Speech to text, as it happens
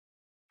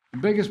The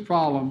biggest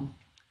problem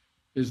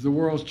is the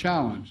world's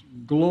challenge,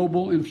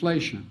 global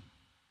inflation,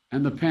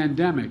 and the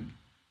pandemic,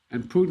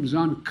 and Putin's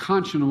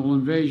unconscionable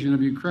invasion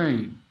of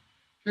Ukraine.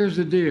 Here's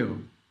the deal.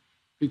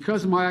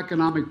 Because of my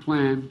economic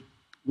plan,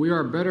 we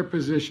are better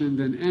positioned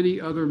than any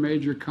other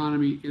major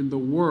economy in the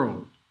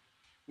world.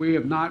 We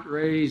have not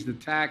raised the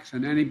tax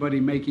on anybody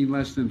making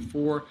less than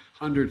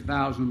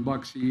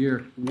 $400,000 a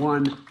year,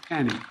 one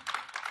penny.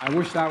 I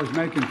wish I was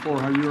making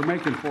 400. You were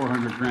making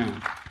 400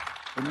 grand,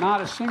 but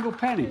not a single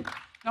penny.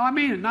 No, I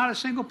mean it, not a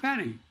single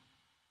penny.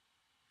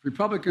 If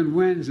Republican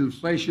wins,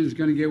 inflation is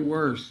going to get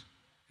worse.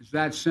 It's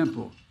that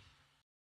simple.